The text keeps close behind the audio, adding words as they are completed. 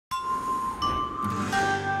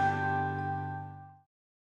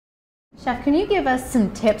Chef, can you give us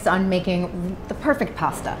some tips on making the perfect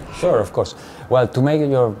pasta? Sure, of course. Well, to make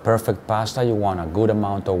your perfect pasta, you want a good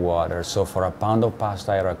amount of water. So for a pound of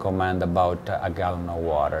pasta, I recommend about a gallon of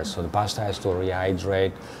water. So the pasta has to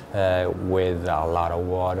rehydrate with a lot of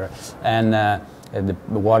water. And the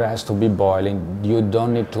water has to be boiling. You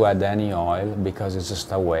don't need to add any oil because it's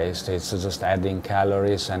just a waste. It's just adding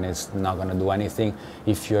calories and it's not going to do anything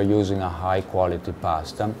if you're using a high quality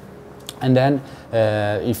pasta. And then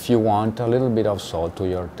if you want a little bit of salt to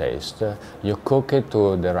your taste, you cook it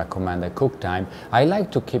to the recommended cook time. I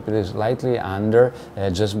like to keep it slightly under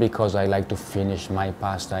just because I like to finish my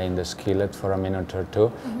pasta in the skillet for a minute or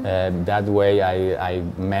two. That way I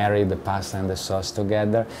marry the pasta and the sauce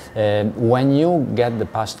together. When you get the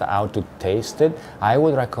pasta out to taste it, I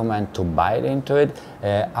would recommend to bite into it.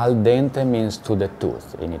 Al dente means to the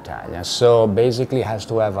tooth in Italian. So basically it has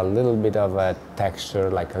to have a little bit of a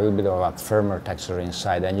texture, like a little bit of a firmer texture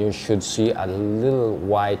inside, and you should see a little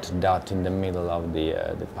white dot in the middle of the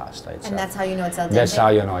pasta itself. And that's how you know it's al dente? That's how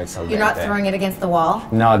you know it's al dente. You're not throwing it against the wall?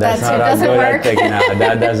 No, that's not a good technique.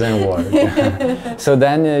 That doesn't work. So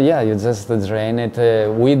then, yeah, you just drain it.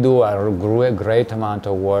 We do a great amount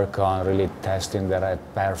of work on really testing the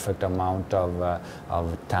perfect amount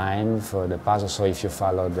of time for the pasta. So if you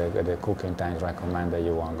follow the cooking times recommended,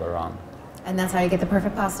 you won't go wrong. And that's how you get the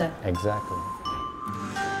perfect pasta? Exactly.